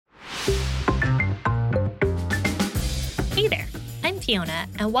Fiona,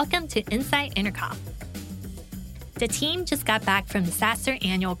 and welcome to Inside Intercom. The team just got back from the SaaStr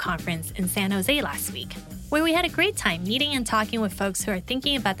annual conference in San Jose last week, where we had a great time meeting and talking with folks who are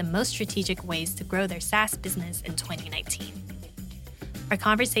thinking about the most strategic ways to grow their SaaS business in 2019. Our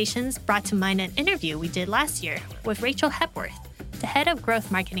conversations brought to mind an interview we did last year with Rachel Hepworth, the head of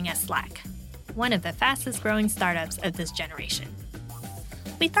growth marketing at Slack, one of the fastest growing startups of this generation.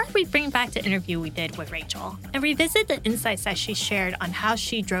 We thought we'd bring back the interview we did with Rachel and revisit the insights that she shared on how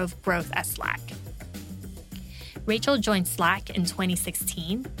she drove growth at Slack. Rachel joined Slack in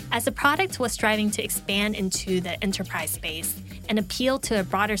 2016 as the product was striving to expand into the enterprise space and appeal to a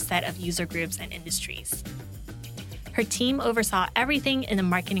broader set of user groups and industries. Her team oversaw everything in the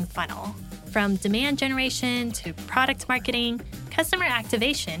marketing funnel, from demand generation to product marketing, customer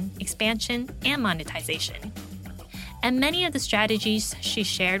activation, expansion, and monetization. And many of the strategies she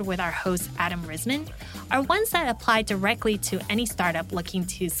shared with our host, Adam Risman, are ones that apply directly to any startup looking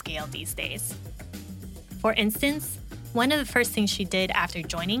to scale these days. For instance, one of the first things she did after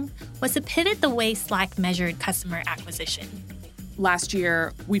joining was to pivot the way Slack measured customer acquisition. Last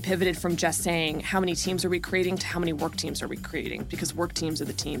year, we pivoted from just saying how many teams are we creating to how many work teams are we creating, because work teams are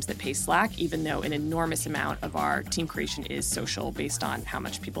the teams that pay Slack, even though an enormous amount of our team creation is social based on how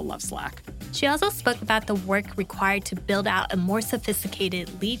much people love Slack. She also spoke about the work required to build out a more sophisticated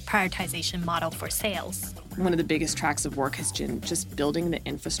lead prioritization model for sales. One of the biggest tracks of work has been just building the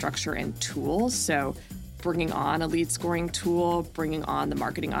infrastructure and tools. So bringing on a lead scoring tool, bringing on the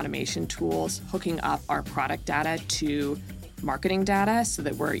marketing automation tools, hooking up our product data to marketing data so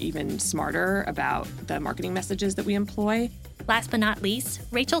that we're even smarter about the marketing messages that we employ. Last but not least,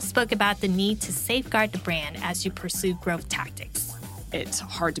 Rachel spoke about the need to safeguard the brand as you pursue growth tactics. It's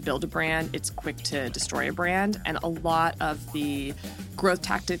hard to build a brand, it's quick to destroy a brand, and a lot of the growth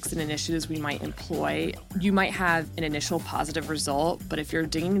tactics and initiatives we might employ, you might have an initial positive result, but if you're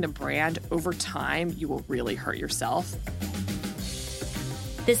dinging the brand over time, you will really hurt yourself.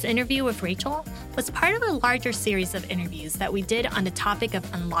 This interview with Rachel was part of a larger series of interviews that we did on the topic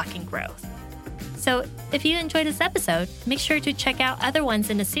of unlocking growth. So if you enjoyed this episode, make sure to check out other ones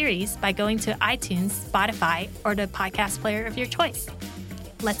in the series by going to iTunes, Spotify, or the podcast player of your choice.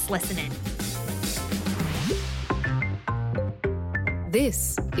 Let's listen in.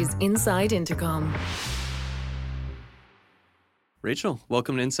 This is Inside Intercom. Rachel,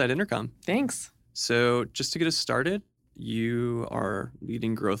 welcome to Inside Intercom. Thanks. So just to get us started, you are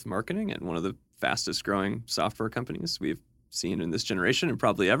leading growth marketing at one of the fastest growing software companies we've seen in this generation and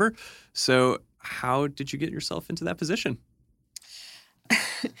probably ever. So how did you get yourself into that position?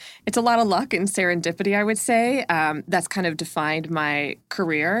 It's a lot of luck and serendipity, I would say. That's kind of defined my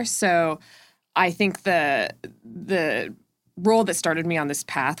career. So I think the role that started me on this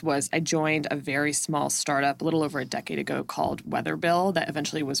path was I joined a very small startup a little over a decade ago called Weatherbill that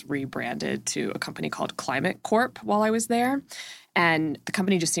eventually was rebranded to a company called Climate Corp while I was there. And the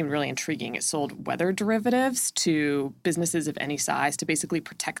company just seemed really intriguing. It sold weather derivatives to businesses of any size to basically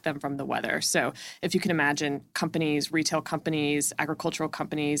protect them from the weather. So if you can imagine companies, retail companies, agricultural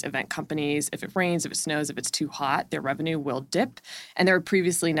companies, event companies, if it rains, if it snows, if it's too hot, their revenue will dip. And there had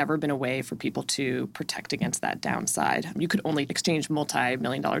previously never been a way for people to protect against that downside. You could only exchange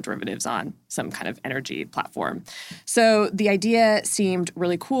multi-million-dollar derivatives on some kind of energy platform. So the idea seemed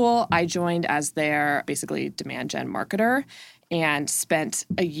really cool. I joined as their basically demand gen marketer and spent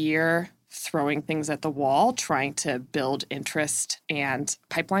a year throwing things at the wall, trying to build interest and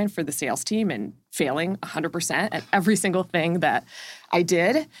pipeline for the sales team and failing 100% at every single thing that I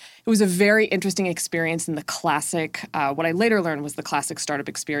did. It was a very interesting experience in the classic, what I later learned was the classic startup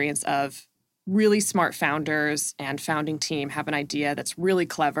experience of really smart founders and founding team have an idea that's really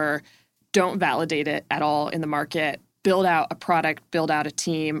clever, don't validate it at all in the market, build out a product, build out a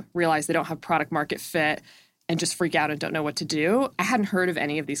team, realize they don't have product market fit, and just freak out and don't know what to do. I hadn't heard of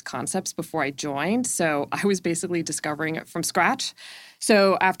any of these concepts before I joined, so I was basically discovering it from scratch.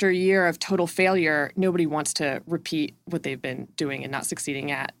 So after a year of total failure, nobody wants to repeat what they've been doing and not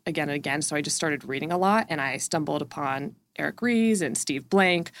succeeding at again and again. So I just started reading a lot, and I stumbled upon Eric Ries and Steve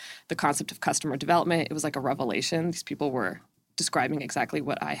Blank, the concept of customer development. It was like a revelation. These people were describing exactly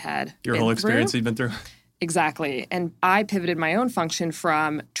what I had Your whole experience you've been through? Exactly. And I pivoted my own function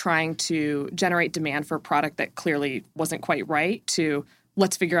from trying to generate demand for a product that clearly wasn't quite right to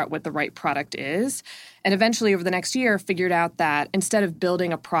let's figure out what the right product is. And eventually, over the next year, figured out that instead of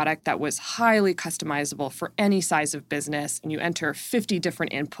building a product that was highly customizable for any size of business, and you enter 50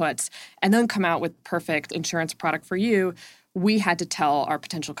 different inputs and then come out with perfect insurance product for you, we had to tell our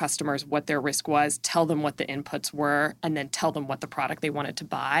potential customers what their risk was, tell them what the inputs were, and then tell them what the product they wanted to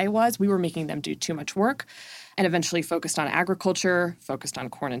buy was. We were making them do too much work, and eventually focused on agriculture, focused on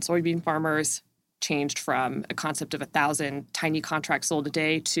corn and soybean farmers, changed from a concept of 1,000 tiny contracts sold a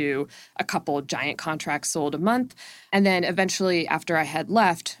day to a couple giant contracts sold a month. And then eventually, after I had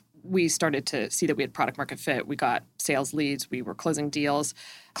left, we started to see that we had product market fit. We got sales leads. We were closing deals.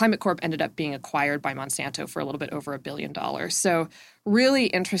 Climate Corp ended up being acquired by Monsanto for a little bit over $1 billion. So really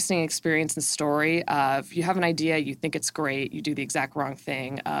interesting experience and story of you have an idea, you think it's great, you do the exact wrong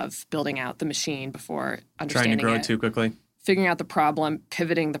thing of building out the machine before understanding Trying to grow it. it too quickly. Figuring out the problem,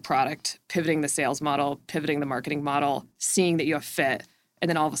 pivoting the product, pivoting the sales model, pivoting the marketing model, seeing that you have fit, and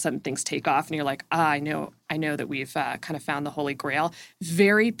then all of a sudden things take off and you're like, I know that we've kind of found the holy grail.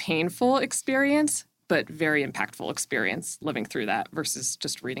 Very painful experience, but very impactful experience living through that versus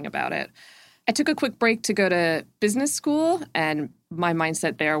just reading about it. I took a quick break to go to business school, and my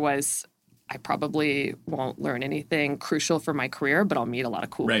mindset there was I probably won't learn anything crucial for my career, but I'll meet a lot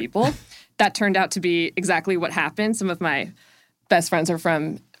of cool people. That turned out to be exactly what happened. Some of my best friends are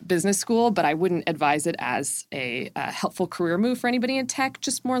from business school, but I wouldn't advise it as a helpful career move for anybody in tech,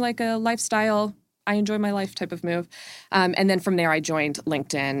 just more like a lifestyle, I enjoy my life type of move. And then from there, I joined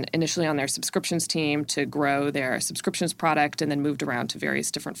LinkedIn, initially on their subscriptions team to grow their subscriptions product, and then moved around to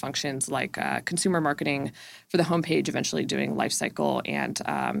various different functions like consumer marketing for the homepage, eventually doing lifecycle and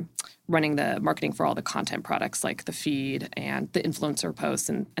running the marketing for all the content products like the feed and the influencer posts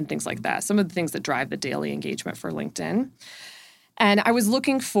and things like that. Some of the things that drive the daily engagement for LinkedIn. And I was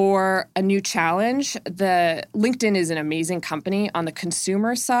looking for a new challenge. The LinkedIn is an amazing company. On the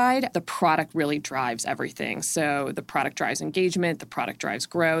consumer side, the product really drives everything. So the product drives engagement, the product drives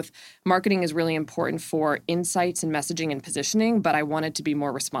growth. Marketing is really important for insights and messaging and positioning, but I wanted to be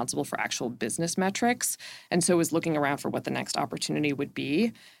more responsible for actual business metrics. And so I was looking around for what the next opportunity would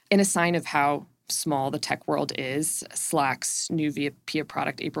be. In a sign of how small the tech world is, Slack's new VP of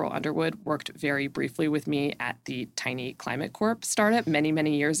product, April Underwood, worked very briefly with me at the tiny Climate Corp startup many,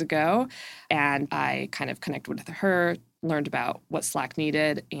 many years ago. And I kind of connected with her, learned about what Slack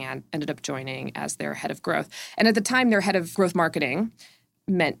needed, and ended up joining as their head of growth. And at the time, their head of growth marketing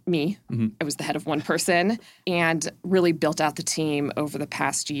meant me. Mm-hmm. I was the head of one person and really built out the team over the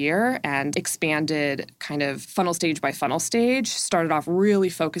past year and expanded kind of funnel stage by funnel stage. Started off really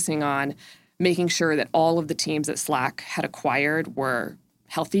focusing on making sure that all of the teams that Slack had acquired were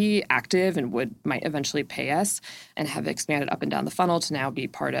healthy, active, and might eventually pay us, and have expanded up and down the funnel to now be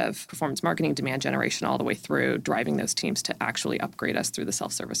part of performance marketing, demand generation, all the way through, driving those teams to actually upgrade us through the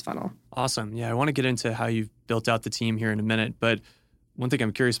self-service funnel. Awesome. Yeah, I want to get into how you've built out the team here in a minute, but one thing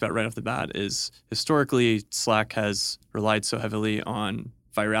I'm curious about right off the bat is historically Slack has relied so heavily on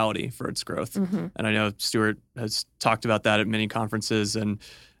virality for its growth. Mm-hmm. And I know Stuart has talked about that at many conferences, and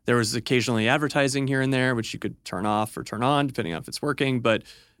there was occasionally advertising here and there, which you could turn off or turn on, depending on if it's working. But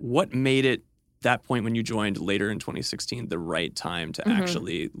what made it that point when you joined later in 2016 the right time to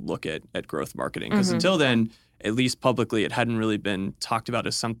actually look at growth marketing? Because until then, at least publicly, it hadn't really been talked about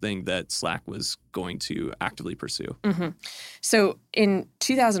as something that Slack was going to actively pursue. So in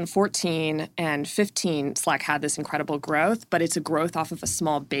 2014 and 15, Slack had this incredible growth, but it's a growth off of a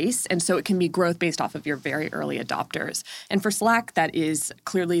small base. And so it can be growth based off of your very early adopters. And for Slack, that is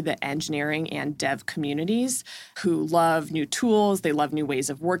clearly the engineering and dev communities who love new tools. They love new ways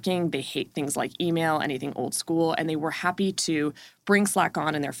of working. They hate things like email, anything old school. And they were happy to bring Slack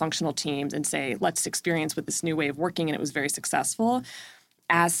on in their functional teams and say, let's experience with this new way of working. And it was very successful.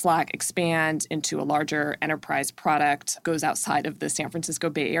 As Slack expands into a larger enterprise product, goes outside of the San Francisco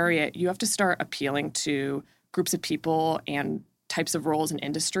Bay Area, you have to start appealing to groups of people and types of roles and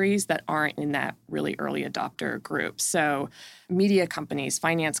industries that aren't in that really early adopter group. So media companies,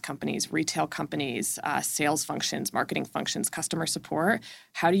 finance companies, retail companies, sales functions, marketing functions, customer support.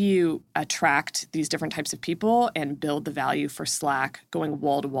 How do you attract these different types of people and build the value for Slack going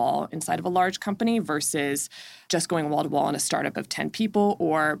wall to wall inside of a large company versus just going wall to wall in a startup of 10 people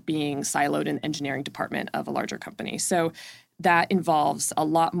or being siloed in the engineering department of a larger company? So that involves a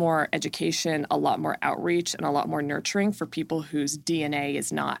lot more education, a lot more outreach, and a lot more nurturing for people whose DNA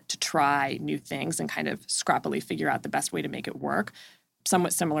is not to try new things and kind of scrappily figure out the best way to make it work.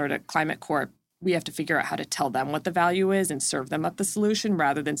 Somewhat similar to Climate Corp, we have to figure out how to tell them what the value is and serve them up the solution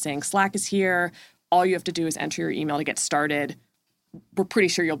rather than saying, Slack is here, all you have to do is enter your email to get started. We're pretty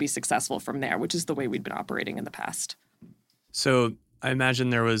sure you'll be successful from there, which is the way we'd been operating in the past. So I imagine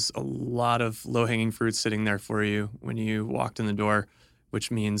there was a lot of low-hanging fruit sitting there for you when you walked in the door,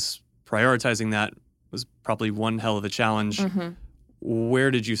 which means prioritizing that was probably one hell of a challenge.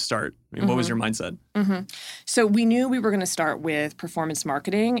 where did you start? I mean, what was your mindset? So we knew we were going to start with performance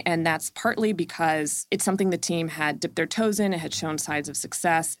marketing, and that's partly because it's something the team had dipped their toes in. It had shown signs of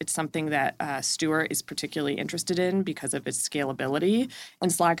success. It's something that Stuart is particularly interested in because of its scalability.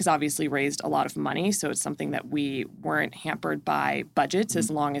 And Slack has obviously raised a lot of money, so it's something that we weren't hampered by budgets as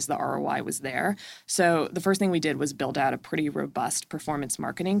long as the ROI was there. So the first thing we did was build out a pretty robust performance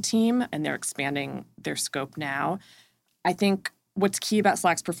marketing team, and they're expanding their scope now. I think what's key about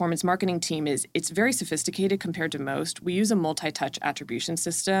Slack's performance marketing team is it's very sophisticated compared to most. We use a multi-touch attribution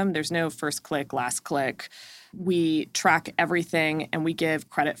system. There's no first click, last click. We track everything and we give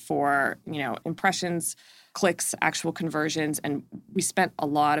credit for, impressions, clicks, actual conversions, and we spent a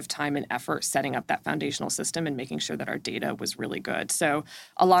lot of time and effort setting up that foundational system and making sure that our data was really good. So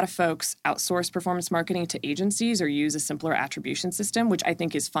a lot of folks outsource performance marketing to agencies or use a simpler attribution system, which I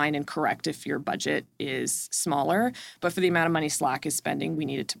think is fine and correct if your budget is smaller. But for the amount of money Slack is spending, we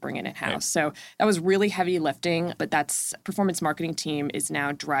needed to bring it in-house. Right. So that was really heavy lifting, but that's performance marketing team is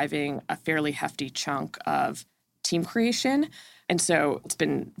now driving a fairly hefty chunk of team creation. And so it's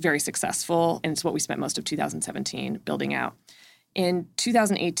been very successful, and it's what we spent most of 2017 building out. In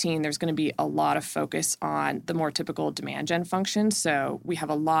 2018, there's going to be a lot of focus on the more typical demand gen functions. So we have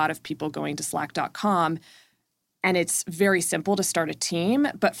a lot of people going to slack.com, and it's very simple to start a team.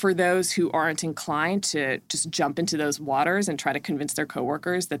 But for those who aren't inclined to just jump into those waters and try to convince their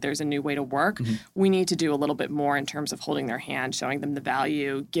coworkers that there's a new way to work, we need to do a little bit more in terms of holding their hand, showing them the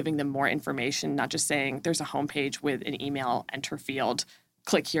value, giving them more information, not just saying there's a homepage with an email enter field,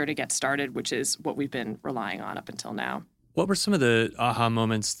 click here to get started, which is what we've been relying on up until now. What were some of the aha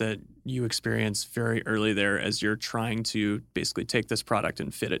moments that you experienced very early there as you're trying to basically take this product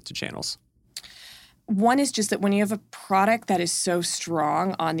and fit it to channels? One is just that when you have a product that is so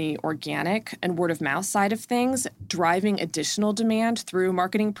strong on the organic and word of mouth side of things, driving additional demand through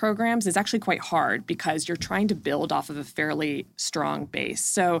marketing programs is actually quite hard because you're trying to build off of a fairly strong base.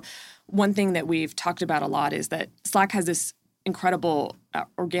 So one thing that we've talked about a lot is that Slack has this incredible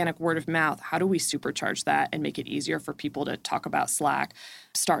organic word of mouth. How do we supercharge that and make it easier for people to talk about Slack,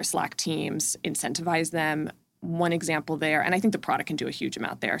 start Slack teams, incentivize them? One example there, and I think the product can do a huge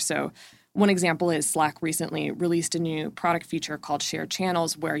amount there. So one example is Slack recently released a new product feature called Shared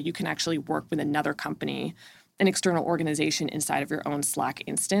Channels, where you can actually work with another company, an external organization inside of your own Slack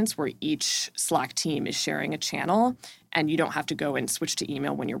instance, where each Slack team is sharing a channel, and you don't have to go and switch to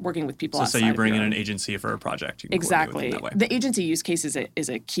email when you're working with people outside. So you bring in an agency for a project. You can exactly. That way. The agency use case is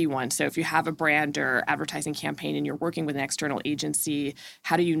a key one. So if you have a brand or advertising campaign and you're working with an external agency,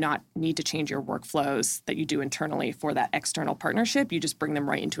 how do you not need to change your workflows that you do internally for that external partnership? You just bring them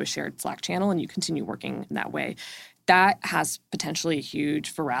right into a shared Slack channel and you continue working in that way. That has potentially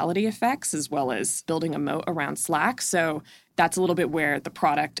huge virality effects as well as building a moat around Slack. So that's a little bit where the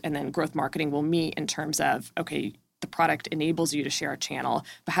product and then growth marketing will meet in terms of, okay, the product enables you to share a channel,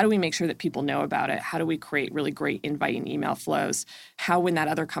 but how do we make sure that people know about it? How do we create really great invite and email flows? How, when that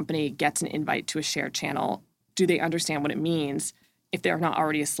other company gets an invite to a shared channel, do they understand what it means? If they're not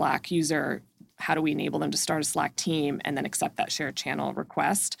already a Slack user, how do we enable them to start a Slack team and then accept that shared channel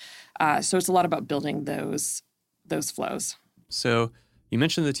request? So it's a lot about building those flows. So you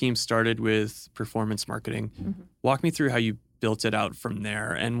mentioned the team started with performance marketing. Walk me through how you built it out from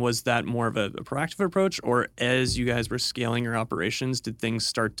there. And was that more of a proactive approach, or as you guys were scaling your operations, did things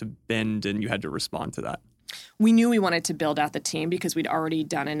start to bend and you had to respond to that? We knew we wanted to build out the team because we'd already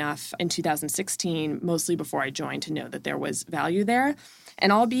done enough in 2016, mostly before I joined, to know that there was value there.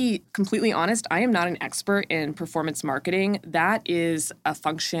 And I'll be completely honest, I am not an expert in performance marketing. That is a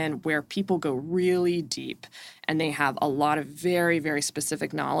function where people go really deep and they have a lot of very, very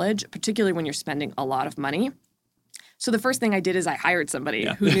specific knowledge, particularly when you're spending a lot of money. So the first thing I did is I hired somebody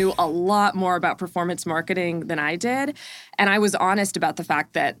who knew a lot more about performance marketing than I did. And I was honest about the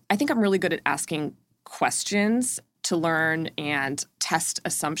fact that I think I'm really good at asking questions to learn and test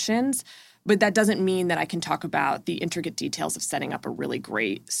assumptions. But that doesn't mean that I can talk about the intricate details of setting up a really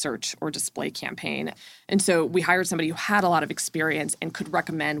great search or display campaign. And so we hired somebody who had a lot of experience and could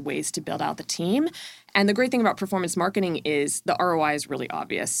recommend ways to build out the team. And the great thing about performance marketing is the ROI is really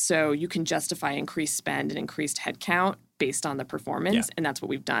obvious. So you can justify increased spend and increased headcount based on the performance, and that's what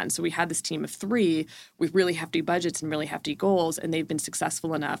we've done. So we had this team of 3 with really hefty budgets and really hefty goals, and they've been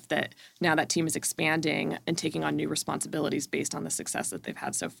successful enough that now that team is expanding and taking on new responsibilities based on the success that they've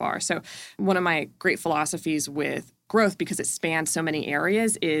had so far. So one of my great philosophies with growth, because it spans so many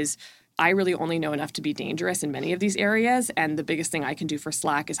areas, is I really only know enough to be dangerous in many of these areas, and the biggest thing I can do for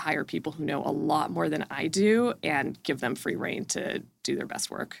Slack is hire people who know a lot more than I do and give them free rein to do their best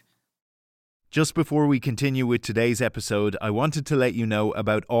work. Just before we continue with today's episode, I wanted to let you know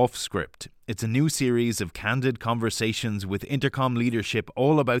about Offscript. It's a new series of candid conversations with Intercom leadership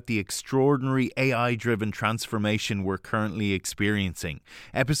all about the extraordinary AI-driven transformation we're currently experiencing.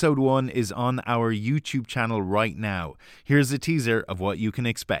 Episode 1 is on our YouTube channel right now. Here's a teaser of what you can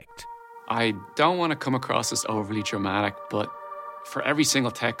expect. I don't want to come across as overly dramatic, but for every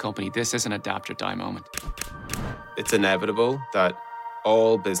single tech company, this is an adapt or die moment. It's inevitable that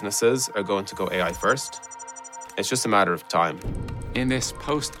all businesses are going to go AI first. It's just a matter of time. In this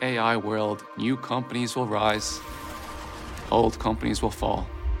post-AI world, new companies will rise, old companies will fall.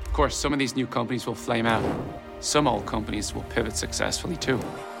 Of course, some of these new companies will flame out. Some old companies will pivot successfully too.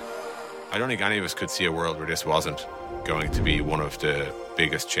 I don't think any of us could see a world where this wasn't going to be one of the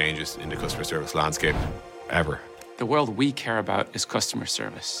biggest changes in the customer service landscape ever. The world we care about is customer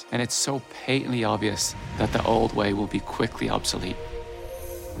service, and it's so patently obvious that the old way will be quickly obsolete.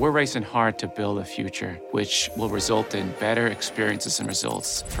 We're racing hard to build a future which will result in better experiences and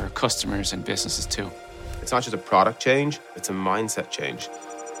results for customers and businesses too. It's not just a product change, it's a mindset change.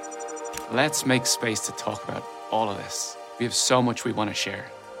 Let's make space to talk about all of this. We have so much we want to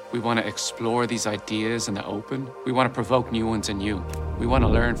share. We want to explore these ideas in the open. We want to provoke new ones in you. We want to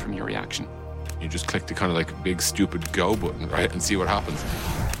learn from your reaction. You just click the kind of like big stupid go button, right, and see what happens.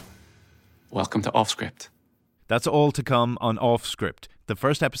 Welcome to Offscript. That's all to come on Offscript. The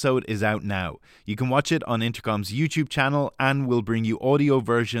first episode is out now. You can watch it on Intercom's YouTube channel, and we'll bring you audio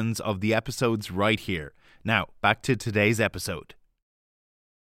versions of the episodes right here. Now, back to today's episode.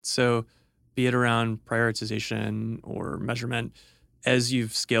 So, be it around prioritization or measurement, as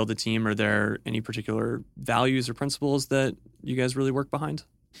you've scaled the team, are there any particular values or principles that you guys really work behind?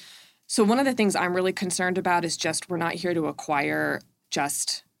 So one of the things I'm really concerned about is just we're not here to acquire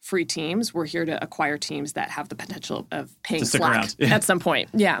just free teams. We're here to acquire teams that have the potential of paying Slack at some point.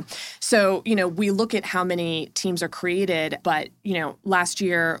 Yeah. So, we look at how many teams are created, but, last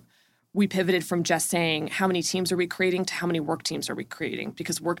year we pivoted from just saying how many teams are we creating to how many work teams are we creating,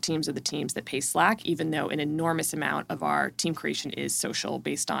 because work teams are the teams that pay Slack, even though an enormous amount of our team creation is social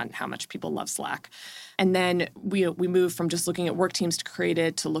based on how much people love Slack. And then we moved from just looking at work teams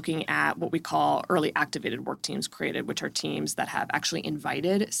created to looking at what we call early activated work teams created, which are teams that have actually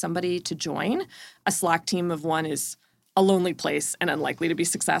invited somebody to join. A Slack team of one is a lonely place and unlikely to be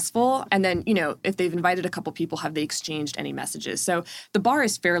successful. And then, if they've invited a couple people, have they exchanged any messages? So the bar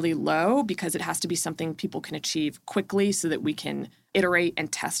is fairly low because it has to be something people can achieve quickly so that we can iterate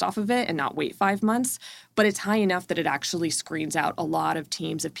and test off of it and not wait 5 months. But it's high enough that it actually screens out a lot of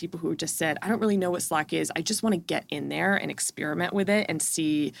teams of people who just said, I don't really know what Slack is. I just want to get in there and experiment with it and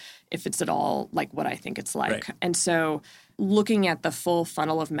see if it's at all like what I think it's like. Right. And so looking at the full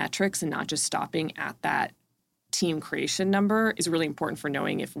funnel of metrics and not just stopping at that team creation number is really important for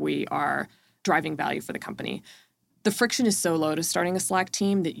knowing if we are driving value for the company. The friction is so low to starting a Slack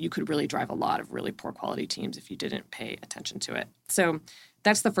team that you could really drive a lot of really poor quality teams if you didn't pay attention to it. So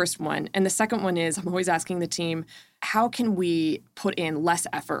that's the first one. And the second one is I'm always asking the team, how can we put in less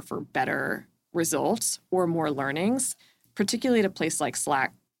effort for better results or more learnings? Particularly at a place like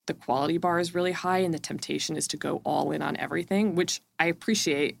Slack, the quality bar is really high and the temptation is to go all in on everything, which I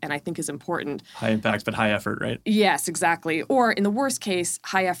appreciate and I think is important. High impact, but high effort, right? Yes, exactly. Or in the worst case,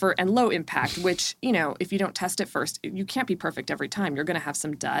 high effort and low impact, which, if you don't test it first, you can't be perfect every time. You're going to have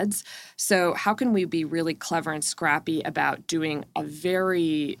some duds. So how can we be really clever and scrappy about doing a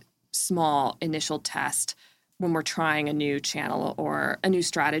very small initial test when we're trying a new channel or a new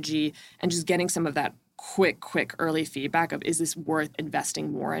strategy and just getting some of that quick early feedback of is this worth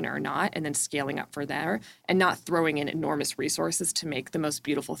investing more in or not, and then scaling up for there and not throwing in enormous resources to make the most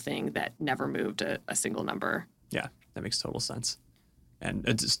beautiful thing that never moved a single number. Yeah, that makes total sense. And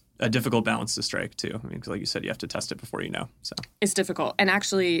it's a difficult balance to strike too. I mean, because like you said, you have to test it before you know. So it's difficult. And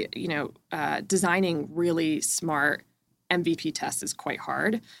actually, designing really smart MVP tests is quite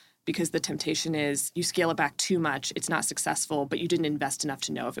hard, because the temptation is you scale it back too much, it's not successful, but you didn't invest enough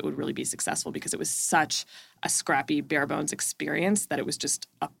to know if it would really be successful because it was such a scrappy, bare bones experience that it was just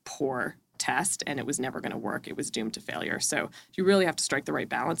a poor test and it was never going to work. It was doomed to failure. So you really have to strike the right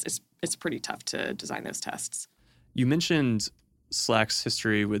balance. It's pretty tough to design those tests. You mentioned Slack's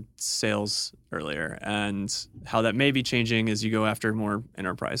history with sales earlier and how that may be changing as you go after more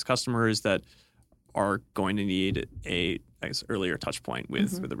enterprise customers that are going to need a earlier touch point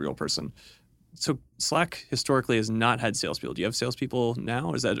with a real person. So Slack historically has not had salespeople. Do you have salespeople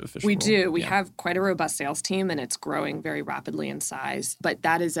now? Is that official? We do. We have quite a robust sales team, and it's growing very rapidly in size. But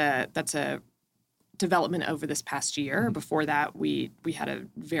that's a development over this past year. Mm-hmm. Before that, we had a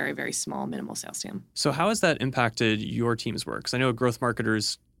very, very small minimal sales team. So how has that impacted your team's work? Because I know growth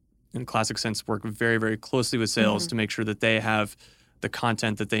marketers in a classic sense, work very, very closely with sales to make sure that they have the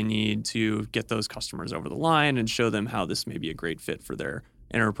content that they need to get those customers over the line and show them how this may be a great fit for their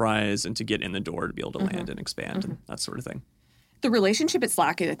enterprise and to get in the door to be able to land and expand and that sort of thing. The relationship at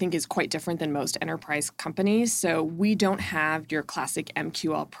Slack, I think, is quite different than most enterprise companies. So we don't have your classic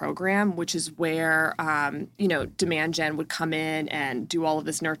MQL program, which is where, demand gen would come in and do all of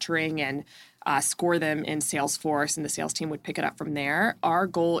this nurturing and score them in Salesforce, and the sales team would pick it up from there. Our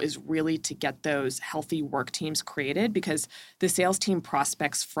goal is really to get those healthy work teams created because the sales team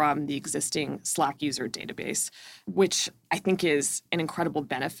prospects from the existing Slack user database, which I think is an incredible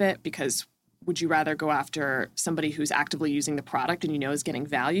benefit because would you rather go after somebody who's actively using the product and you know is getting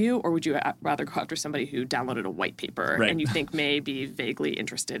value, or would you rather go after somebody who downloaded a white paper and you think may be vaguely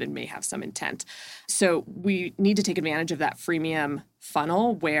interested and may have some intent? So we need to take advantage of that freemium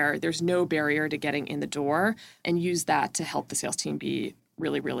funnel where there's no barrier to getting in the door and use that to help the sales team be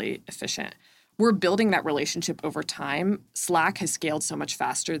really, really efficient. We're building that relationship over time. Slack has scaled so much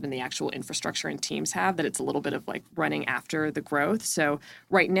faster than the actual infrastructure and teams have that it's a little bit of like running after the growth. So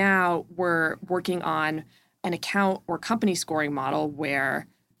right now we're working on an account or company scoring model where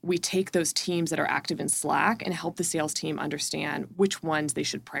we take those teams that are active in Slack and help the sales team understand which ones they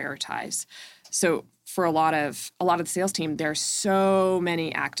should prioritize. So for a lot of the sales team, there are so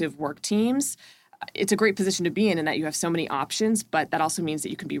many active work teams. It's a great position to be in that you have so many options, but that also means that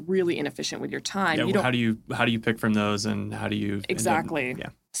you can be really inefficient with your time. Yeah, how do you pick from those, and how do you exactly?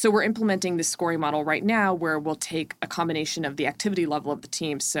 So we're implementing this scoring model right now where we'll take a combination of the activity level of the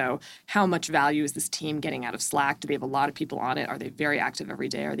team. So how much value is this team getting out of Slack? Do they have a lot of people on it? Are they very active every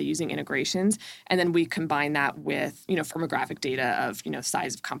day? Are they using integrations? And then we combine that with, firmographic data of,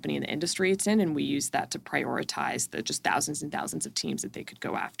 size of company and the industry it's in. And we use that to prioritize the just thousands and thousands of teams that they could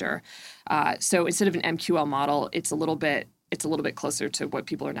go after. So instead of an MQL model, it's a little bit closer to what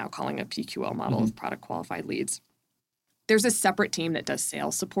people are now calling a PQL model of product qualified leads. There's a separate team that does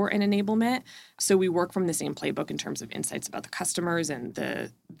sales support and enablement. So we work from the same playbook in terms of insights about the customers and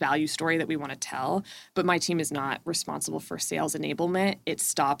the value story that we want to tell. But my team is not responsible for sales enablement. It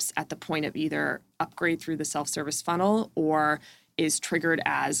stops at the point of either upgrade through the self-service funnel or is triggered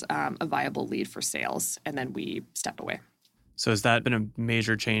as a viable lead for sales. And then we step away. So has that been a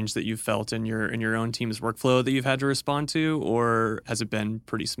major change that you've felt in your own team's workflow that you've had to respond to? Or has it been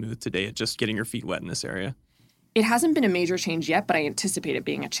pretty smooth today at just getting your feet wet in this area? It hasn't been a major change yet, but I anticipate it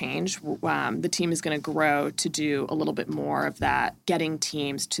being a change. The team is going to grow to do a little bit more of that, getting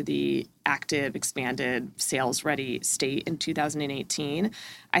teams to the active, expanded, sales-ready state in 2018.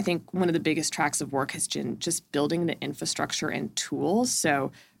 I think one of the biggest tracks of work has been just building the infrastructure and tools.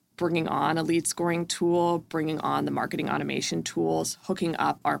 So bringing on a lead scoring tool, bringing on the marketing automation tools, hooking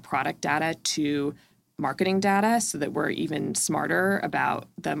up our product data to marketing data so that we're even smarter about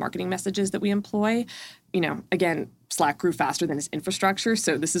the marketing messages that we employ. Again, Slack grew faster than its infrastructure,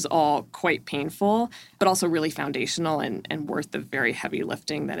 so this is all quite painful, but also really foundational and worth the very heavy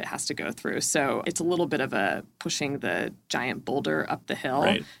lifting that it has to go through. So it's a little bit of a pushing the giant boulder up the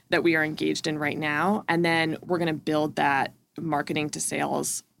hill that we are engaged in right now. And then we're going to build that marketing to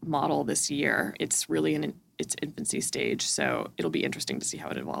sales model this year. It's really in its infancy stage, so it'll be interesting to see how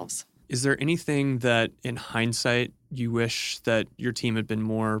it evolves. Is there anything that, in hindsight, you wish that your team had been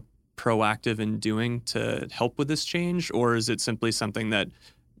more proactive in doing to help with this change? Or is it simply something that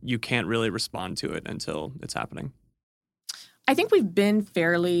you can't really respond to it until it's happening? I think we've been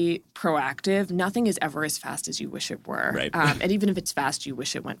fairly proactive. Nothing is ever as fast as you wish it were. Right. And even if it's fast, you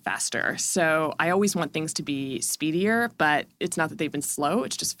wish it went faster. So I always want things to be speedier, but it's not that they've been slow.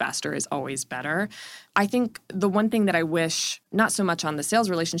 It's just faster is always better. I think the one thing that I wish, not so much on the sales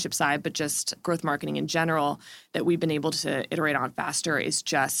relationship side, but just growth marketing in general, that we've been able to iterate on faster is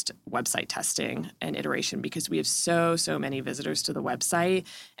just website testing and iteration, because we have so many visitors to the website,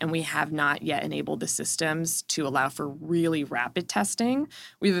 and we have not yet enabled the systems to allow for really rapid testing.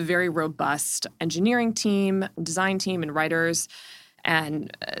 We have a very robust engineering team, design team, and writers,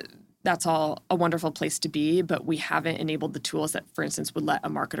 and that's all a wonderful place to be, but we haven't enabled the tools that, for instance, would let a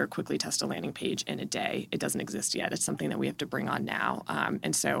marketer quickly test a landing page in a day. It doesn't exist yet. It's something that we have to bring on now.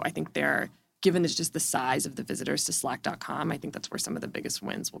 And so I think given just the size of the visitors to Slack.com, I think that's where some of the biggest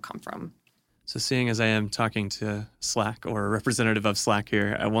wins will come from. So seeing as I am talking to Slack or a representative of Slack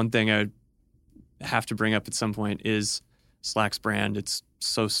here, one thing I would have to bring up at some point is Slack's brand. It's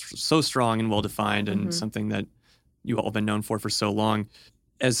so strong and well-defined and something that you all have been known for so long.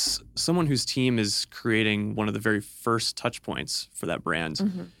 As someone whose team is creating one of the very first touch points for that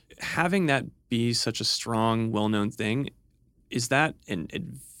brand, having that be such a strong, well-known thing, is that an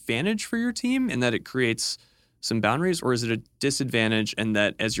advantage for your team in that it creates some boundaries, or is it a disadvantage and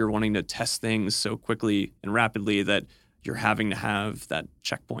that as you're wanting to test things so quickly and rapidly that you're having to have that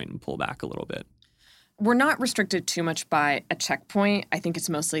checkpoint and pull back a little bit? We're not restricted too much by a checkpoint. I think it's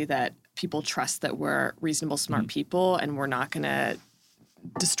mostly that people trust that we're reasonable, smart people, and we're not going to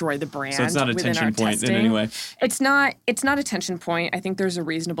destroy the brand. So it's not a within tension our point testing. in any way. It's not a tension point. I think there's a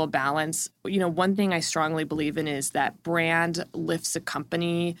reasonable balance. One thing I strongly believe in is that brand lifts a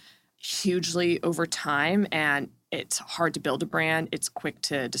company hugely over time, and it's hard to build a brand. It's quick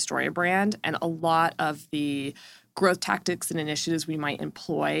to destroy a brand. And a lot of the growth tactics and initiatives we might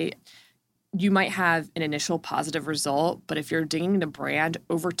employ, you might have an initial positive result, but if you're dinging the brand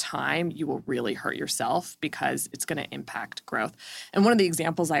over time, you will really hurt yourself because it's going to impact growth. And one of the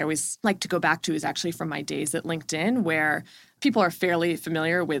examples I always like to go back to is actually from my days at LinkedIn, where people are fairly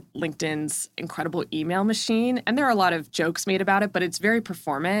familiar with LinkedIn's incredible email machine. And there are a lot of jokes made about it, but it's very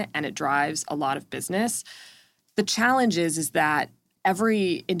performant and it drives a lot of business. The challenge is that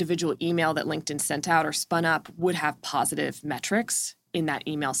every individual email that LinkedIn sent out or spun up would have positive metrics in that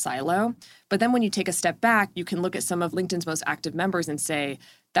email silo. But then when you take a step back, you can look at some of LinkedIn's most active members and say,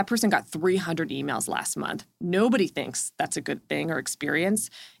 that person got 300 emails last month. Nobody thinks that's a good thing or experience.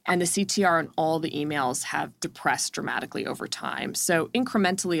 And the CTR on all the emails have depressed dramatically over time. So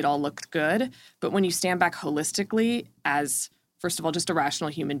incrementally, it all looked good. But when you stand back holistically as, first of all, just a rational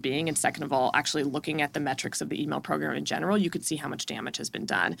human being, and second of all, actually looking at the metrics of the email program in general, you could see how much damage has been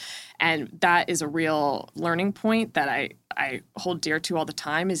done. And that is a real learning point that I hold dear to all the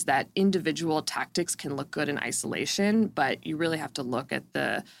time, is that individual tactics can look good in isolation, but you really have to look at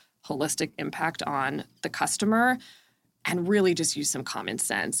the holistic impact on the customer and really just use some common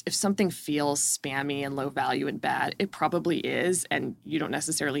sense. If something feels spammy and low value and bad, it probably is, and you don't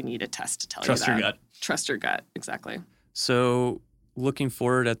necessarily need a test to tell you that. Trust your gut. Trust your gut, exactly. So looking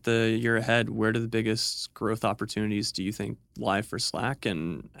forward at the year ahead, where do the biggest growth opportunities do you think lie for Slack,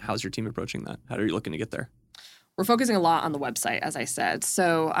 and how's your team approaching that? How are you looking to get there? We're focusing a lot on the website, as I said.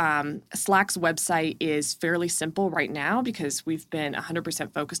 So Slack's website is fairly simple right now because we've been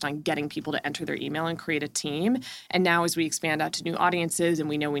 100% focused on getting people to enter their email and create a team. And now as we expand out to new audiences and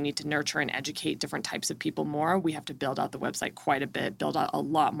we know we need to nurture and educate different types of people more, we have to build out the website quite a bit, build out a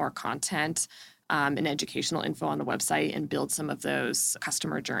lot more content and educational info on the website, and build some of those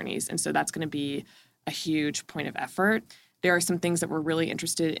customer journeys. And so that's going to be a huge point of effort. There are some things that we're really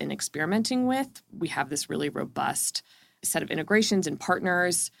interested in experimenting with. We have this really robust set of integrations and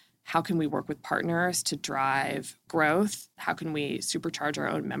partners. How can we work with partners to drive growth? How can we supercharge our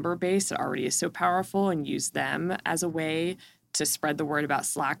own member base that already is so powerful and use them as a way to spread the word about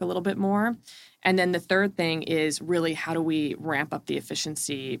Slack a little bit more? And then the third thing is really, how do we ramp up the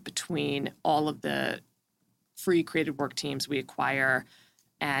efficiency between all of the free created work teams we acquire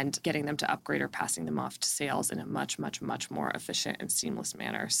and getting them to upgrade or passing them off to sales in a much, much, much more efficient and seamless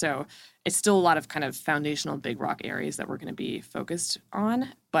manner. So it's still a lot of kind of foundational big rock areas that we're going to be focused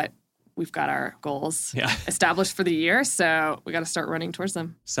on, but we've got our goals established for the year, so we got to start running towards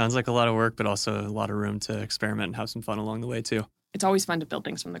them. Sounds like a lot of work, but also a lot of room to experiment and have some fun along the way too. It's always fun to build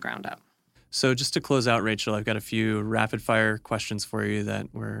things from the ground up. So just to close out, Rachel, I've got a few rapid fire questions for you that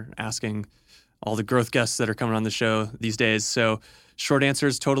we're asking all the growth guests that are coming on the show these days. So short answer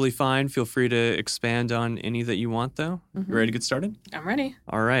is totally fine. Feel free to expand on any that you want, though. You ready to get started? I'm ready.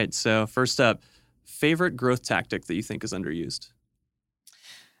 All right. So first up, favorite growth tactic that you think is underused?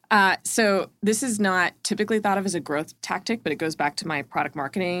 So this is not typically thought of as a growth tactic, but it goes back to my product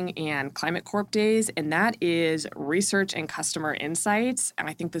marketing and Climate Corp days, and that is research and customer insights. And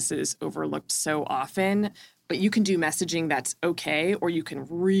I think this is overlooked so often, but you can do messaging that's okay, or you can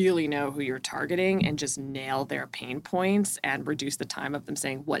really know who you're targeting and just nail their pain points and reduce the time of them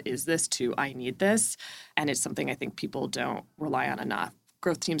saying, what is this, to I need this. And it's something I think people don't rely on enough.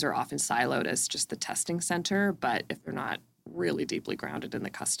 Growth teams are often siloed as just the testing center, but if they're not really deeply grounded in the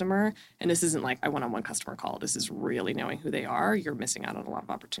customer, and this isn't like a one-on-one customer call, this is really knowing who they are, you're missing out on a lot of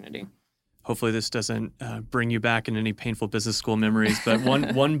opportunity. Hopefully this doesn't bring you back in any painful business school memories, but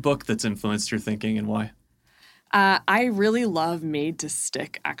one book that's influenced your thinking and why? I really love Made to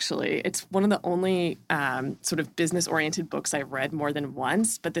Stick, actually. It's one of the only sort of business-oriented books I've read more than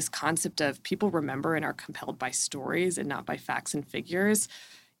once, but this concept of people remember and are compelled by stories and not by facts and figures,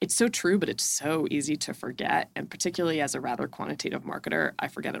 it's so true, but it's so easy to forget. And particularly as a rather quantitative marketer, I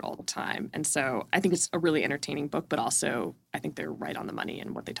forget it all the time. And so I think it's a really entertaining book, but also I think they're right on the money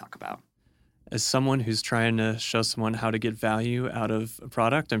in what they talk about. As someone who's trying to show someone how to get value out of a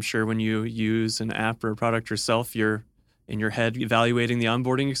product, I'm sure when you use an app or a product yourself, you're in your head evaluating the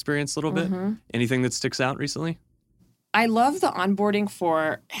onboarding experience a little bit. Anything that sticks out recently? I love the onboarding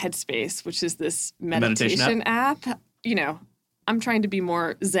for Headspace, which is this meditation app. You know, I'm trying to be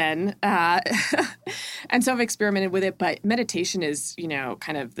more zen. And so I've experimented with it. But meditation is, you know,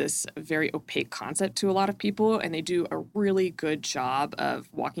 kind of this very opaque concept to a lot of people. And they do a really good job of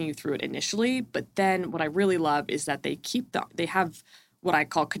walking you through it initially. But then what I really love is that they have what I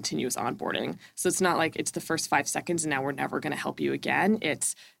call continuous onboarding. So it's not like it's the first 5 seconds and now we're never going to help you again.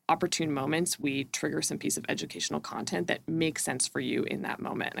 It's opportune moments. We trigger some piece of educational content that makes sense for you in that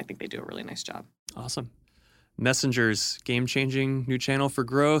moment. And I think they do a really nice job. Awesome. Messenger's game-changing new channel for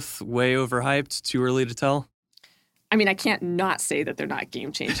growth, way overhyped, too early to tell? I mean, I can't not say that they're not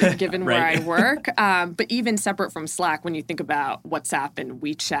game-changing given where I work. But even separate from Slack, when you think about WhatsApp and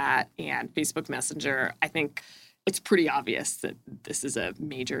WeChat and Facebook Messenger, I think it's pretty obvious that this is a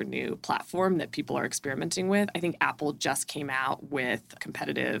major new platform that people are experimenting with. I think Apple just came out with a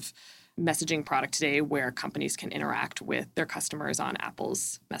competitive messaging product today where companies can interact with their customers on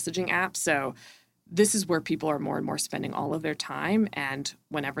Apple's messaging app. So this is where people are more and more spending all of their time. And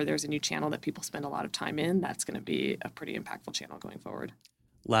whenever there's a new channel that people spend a lot of time in, that's going to be a pretty impactful channel going forward.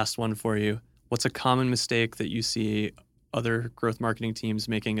 Last one for you. What's a common mistake that you see other growth marketing teams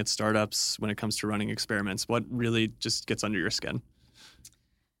making at startups when it comes to running experiments? What really just gets under your skin?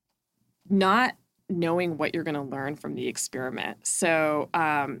 Not knowing what you're going to learn from the experiment. So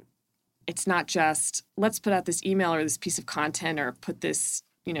it's not just, let's put out this email or this piece of content or put this,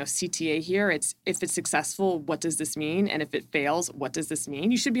 you know, CTA here. It's, if it's successful, what does this mean? And if it fails, what does this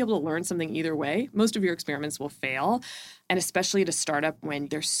mean? You should be able to learn something either way. Most of your experiments will fail. And especially at a startup when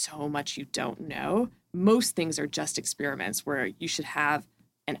there's so much you don't know, most things are just experiments where you should have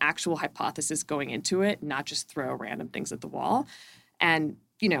an actual hypothesis going into it, not just throw random things at the wall. And,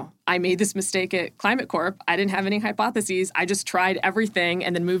 you know, I made this mistake at Climate Corp. I didn't have any hypotheses. I just tried everything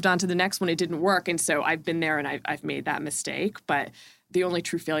and then moved on to the next when it didn't work. And so I've been there and I've made that mistake. But the only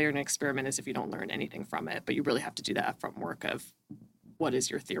true failure in an experiment is if you don't learn anything from it. But you really have to do that upfront work of what is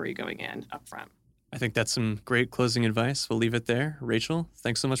your theory going in upfront. I think that's some great closing advice. We'll leave it there. Rachel,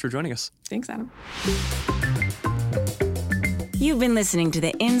 thanks so much for joining us. Thanks, Adam. You've been listening to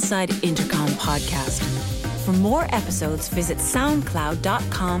the Inside Intercom podcast. For more episodes, visit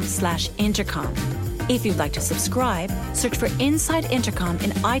soundcloud.com/intercom. If you'd like to subscribe, search for Inside Intercom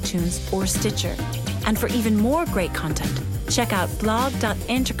in iTunes or Stitcher. And for even more great content, check out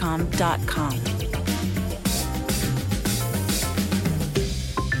blog.intercom.com.